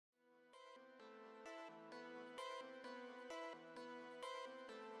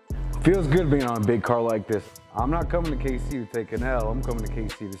Feels good being on a big car like this. I'm not coming to KC to take an L. I'm coming to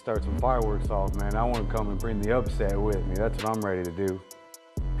KC to start some fireworks off, man. I want to come and bring the upset with me. That's what I'm ready to do.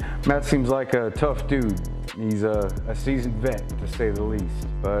 Matt seems like a tough dude. He's a seasoned vet, to say the least.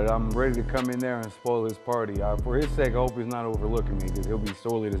 But I'm ready to come in there and spoil his party. For his sake, I hope he's not overlooking me, because he'll be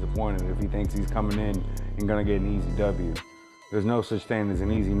sorely disappointed if he thinks he's coming in and gonna get an easy W. There's no such thing as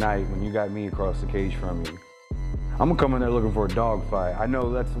an easy night when you got me across the cage from you. I'm gonna come in there looking for a dogfight. I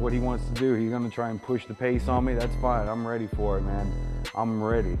know that's what he wants to do. He's gonna try and push the pace on me. That's fine. I'm ready for it, man. I'm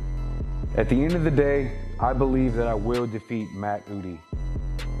ready. At the end of the day, I believe that I will defeat Matt Udy.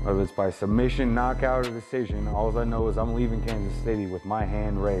 Whether it's by submission, knockout, or decision, all I know is I'm leaving Kansas City with my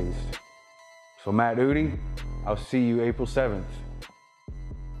hand raised. So Matt Udy, I'll see you April 7th.